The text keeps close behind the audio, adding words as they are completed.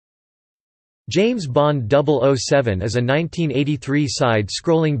James Bond 007 is a 1983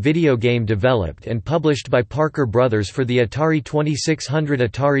 side-scrolling video game developed and published by Parker Brothers for the Atari 2600,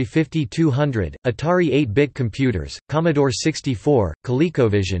 Atari 5200, Atari 8-bit computers, Commodore 64,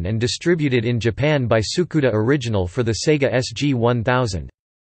 ColecoVision, and distributed in Japan by Sukuda Original for the Sega SG-1000.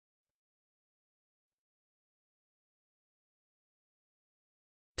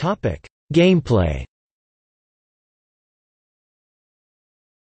 Gameplay.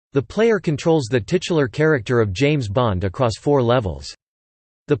 The player controls the titular character of James Bond across 4 levels.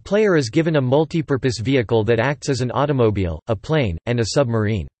 The player is given a multipurpose vehicle that acts as an automobile, a plane, and a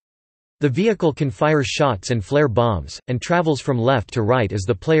submarine. The vehicle can fire shots and flare bombs, and travels from left to right as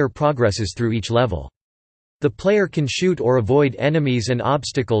the player progresses through each level. The player can shoot or avoid enemies and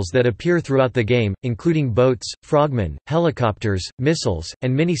obstacles that appear throughout the game, including boats, frogmen, helicopters, missiles,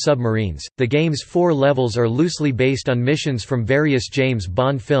 and mini-submarines. The game's 4 levels are loosely based on missions from various James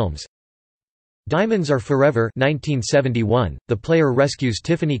Bond films. Diamonds Are Forever 1971, the player rescues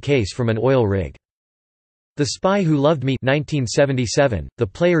Tiffany Case from an oil rig. The Spy Who Loved Me 1977, the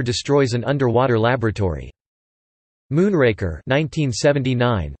player destroys an underwater laboratory. Moonraker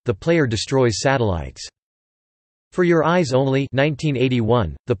 1979, the player destroys satellites. For Your Eyes Only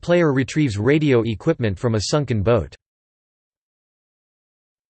 1981, the player retrieves radio equipment from a sunken boat.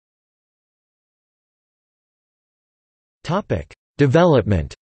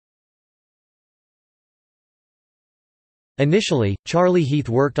 Development. Initially, Charlie Heath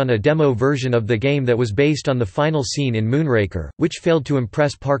worked on a demo version of the game that was based on the final scene in Moonraker, which failed to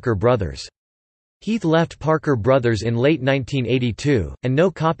impress Parker Brothers. Heath left Parker Brothers in late 1982, and no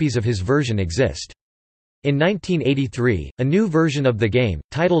copies of his version exist. In 1983, a new version of the game,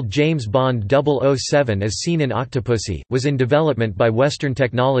 titled James Bond 007 as seen in Octopussy, was in development by Western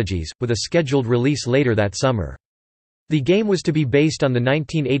Technologies, with a scheduled release later that summer. The game was to be based on the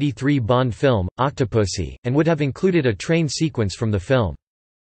 1983 Bond film, Octopussy, and would have included a train sequence from the film.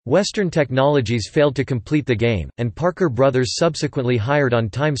 Western Technologies failed to complete the game, and Parker Brothers subsequently hired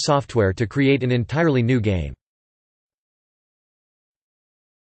On Time Software to create an entirely new game.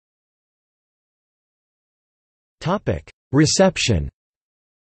 Reception.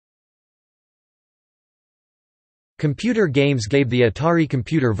 Computer Games gave the Atari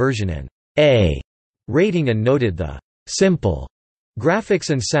computer version an A rating and noted the simple graphics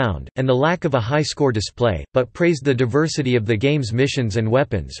and sound, and the lack of a high-score display, but praised the diversity of the game's missions and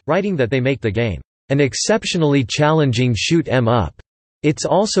weapons, writing that they make the game an exceptionally challenging shoot 'em up. It's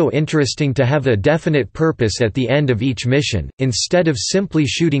also interesting to have a definite purpose at the end of each mission, instead of simply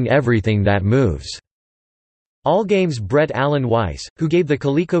shooting everything that moves. Allgame's Brett Allen Weiss, who gave the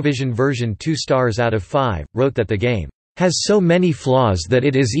ColecoVision version 2 stars out of 5, wrote that the game has so many flaws that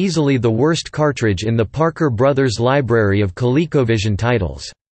it is easily the worst cartridge in the Parker Brothers library of ColecoVision titles.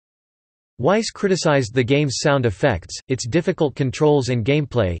 Weiss criticized the game's sound effects, its difficult controls and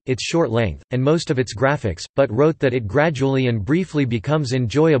gameplay, its short length, and most of its graphics, but wrote that it gradually and briefly becomes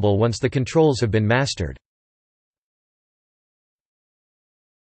enjoyable once the controls have been mastered.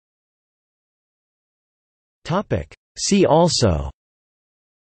 See also: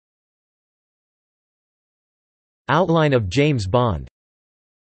 Outline of James Bond.